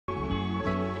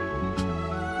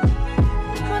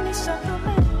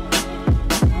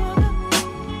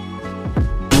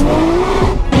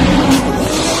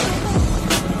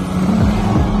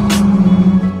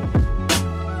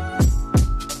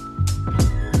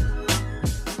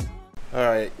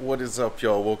Alright, what is up,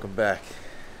 y'all? Welcome back.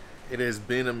 It has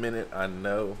been a minute, I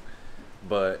know,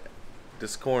 but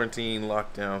this quarantine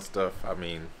lockdown stuff, I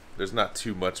mean, there's not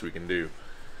too much we can do.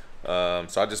 So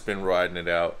I've just been riding it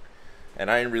out, and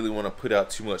I didn't really want to put out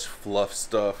too much fluff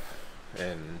stuff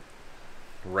and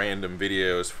random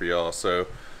videos for y'all, so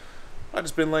I've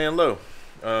just been laying low.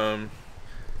 I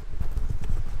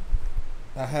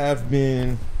have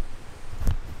been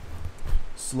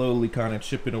slowly kind of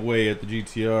chipping away at the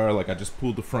GTR. Like, I just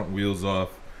pulled the front wheels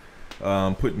off,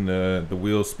 putting the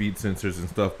wheel speed sensors and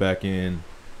stuff back in,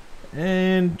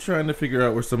 and trying to figure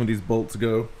out where some of these bolts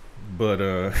go. But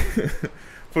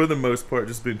for the most part,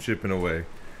 just been chipping away.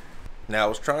 Now, I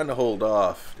was trying to hold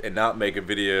off and not make a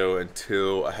video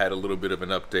until I had a little bit of an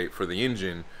update for the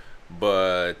engine,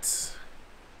 but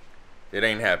it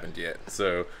ain't happened yet.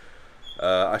 So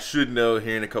I should know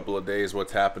here in a couple of days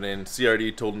what's happening.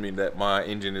 CRD told me that my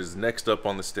engine is next up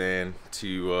on the stand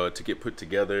to get put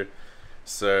together.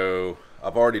 So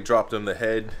I've already dropped them the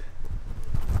head.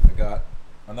 I got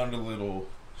another little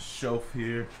shelf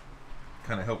here,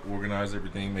 kind of help organize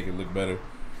everything, make it look better.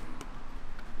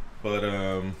 But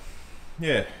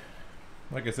yeah,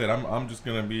 like I said, I'm just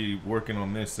gonna be working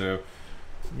on this. So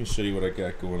let me show you what I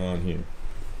got going on here.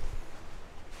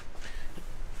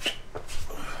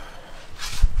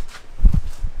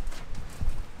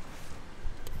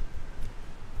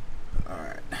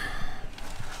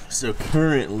 So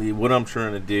currently what I'm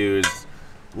trying to do is,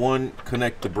 one,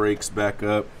 connect the brakes back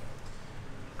up,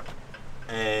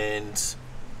 and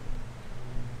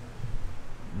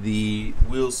the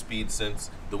wheel speed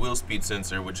sensor,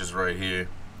 which is right here.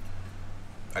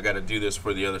 I got to do this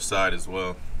for the other side as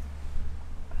well.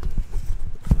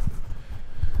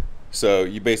 So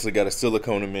you basically got to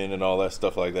silicone them in and all that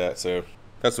stuff like that. So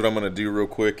that's what I'm going to do real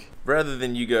quick. Rather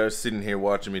than you guys sitting here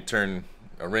watching me turn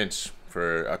a wrench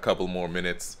for a couple more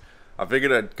minutes, I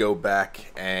figured I'd go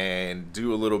back and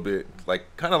do a little bit,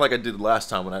 kind of like I did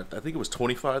last time when I think it was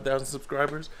 25,000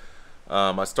 subscribers.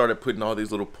 I started putting all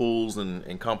these little pulls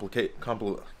and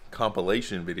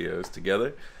compilation videos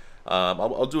together.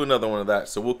 I'll do another one of that,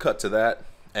 so we'll cut to that,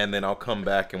 and then I'll come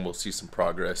back and we'll see some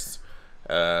progress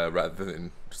rather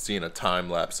than seeing a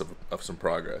time lapse of some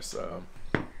progress.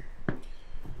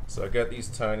 So I got these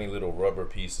tiny little rubber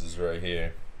pieces right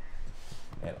here,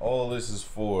 and all this is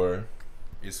for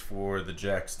the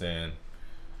jack stand.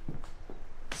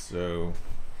 So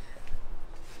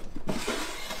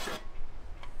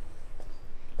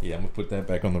yeah, I'm gonna put that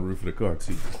back on the roof of the car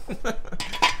too.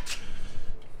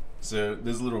 So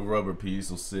this little rubber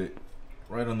piece will sit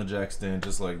right on the jack stand,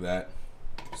 just like that.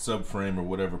 Subframe or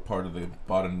whatever part of the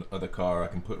bottom of the car I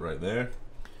can put right there,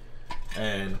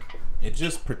 and it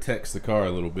just protects the car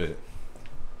a little bit.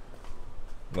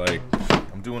 Like,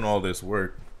 I'm doing all this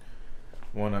work,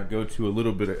 when I go to a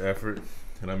little bit of effort,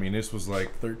 and I mean, this was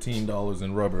like $13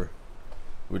 in rubber,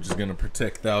 which is gonna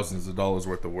protect thousands of dollars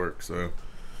worth of work. So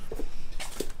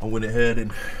I went ahead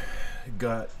and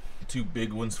got two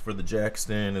big ones for the jack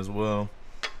stand as well,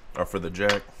 or for the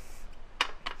jack,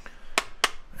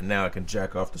 and now I can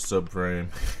jack off the subframe,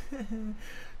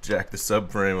 jack the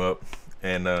subframe up,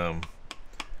 and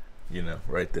you know,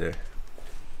 right there.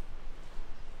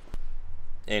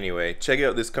 Anyway, check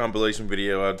out this compilation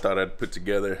video I thought I'd put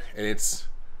together, and this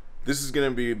is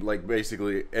gonna be like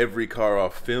basically every car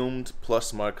I've filmed,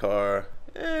 plus my car,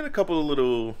 and a couple of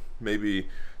little maybe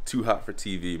too hot for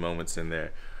TV moments in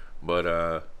there.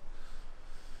 But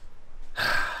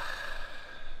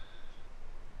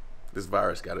this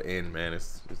virus gotta end, man.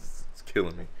 It's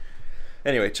killing me.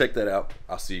 Anyway, check that out.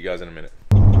 I'll see you guys in a minute.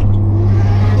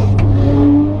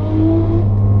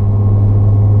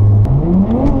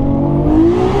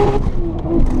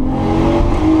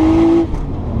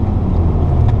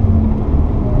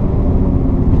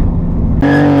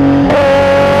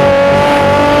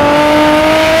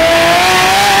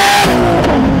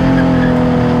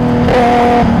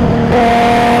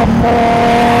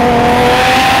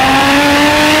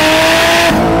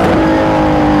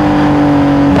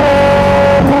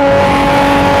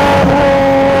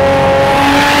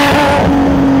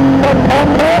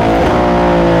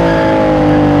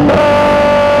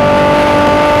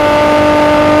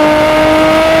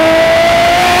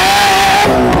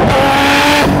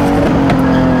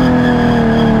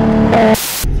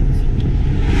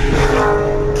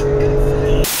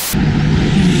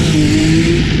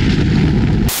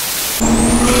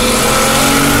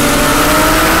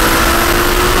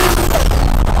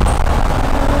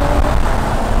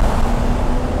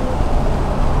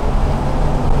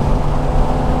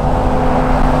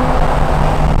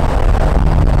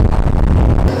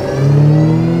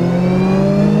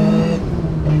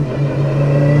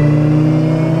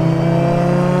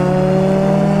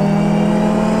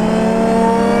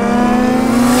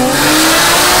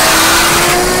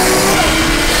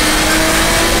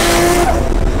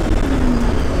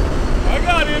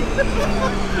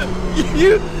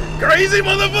 You crazy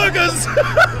motherfuckers!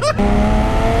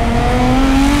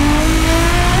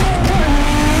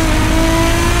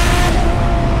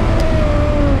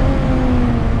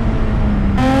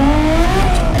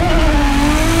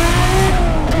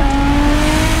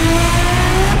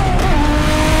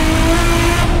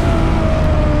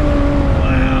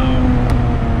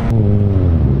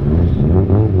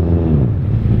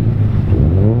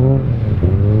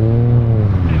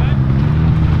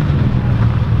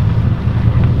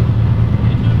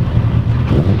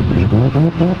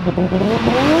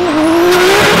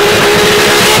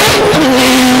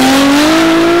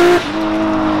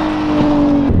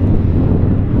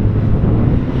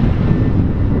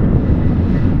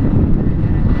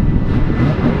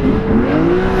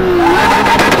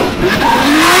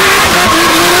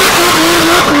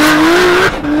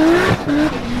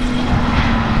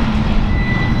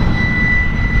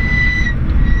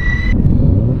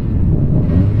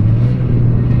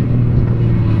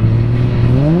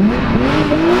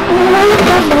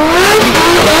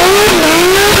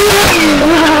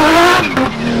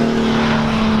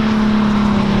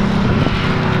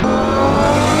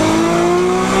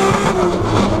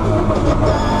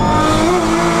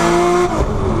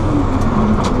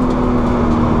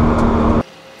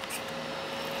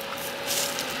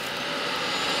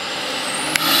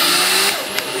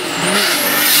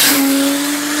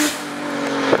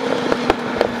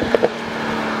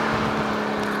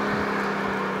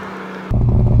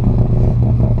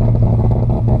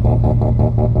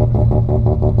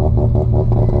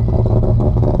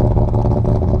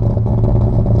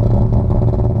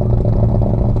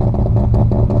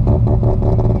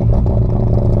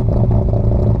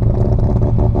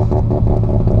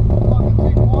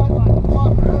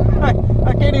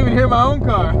 My own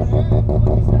car.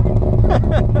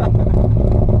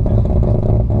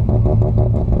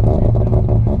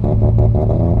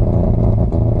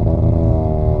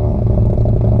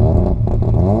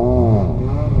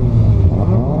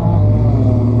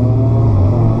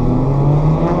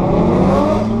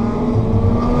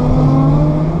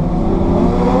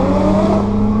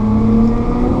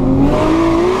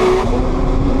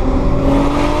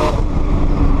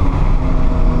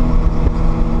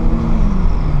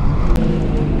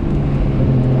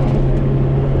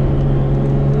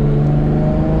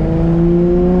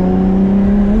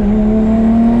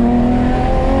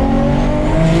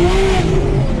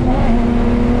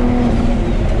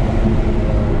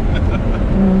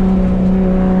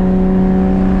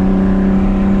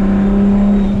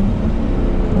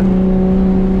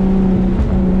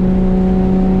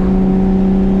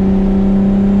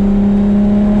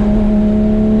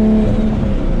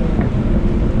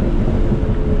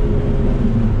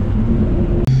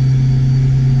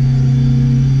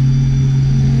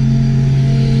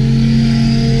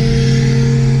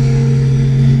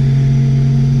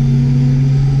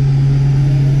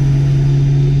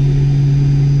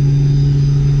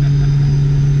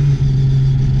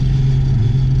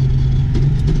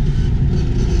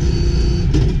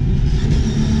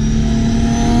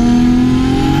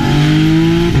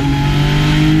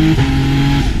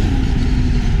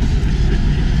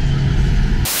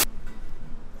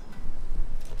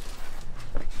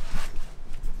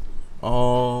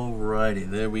 Alrighty,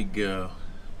 there we go.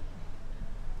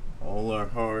 All our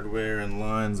hardware and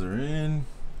lines are in.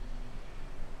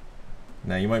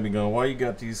 Now you might be going, why you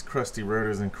got these crusty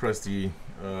rotors and crusty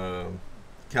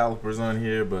calipers on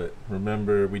here? But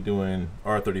remember, we doing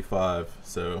R35,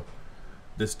 so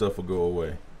this stuff will go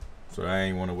away. So I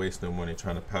ain't want to waste no money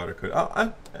trying to powder coat.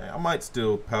 I might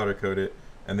still powder coat it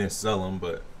and then sell them,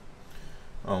 but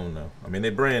I don't know. I mean,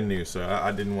 they're brand new, so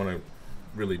I didn't want to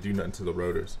really do nothing to the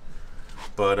rotors.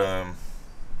 But I'm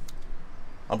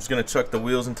just gonna chuck the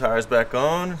wheels and tires back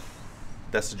on.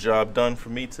 That's the job done for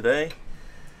me today,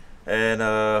 and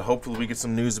hopefully we get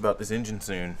some news about this engine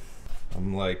soon.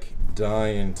 I'm like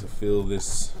dying to fill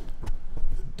this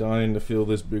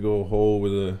big old hole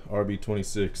with a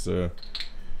RB26. So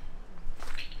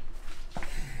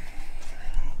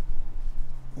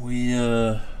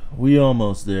we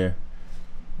almost there.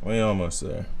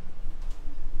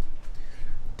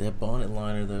 That bonnet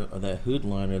liner though, or that hood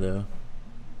liner though.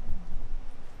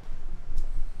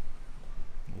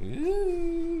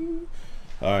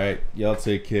 All right, y'all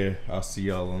take care. I'll see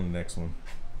y'all on the next one.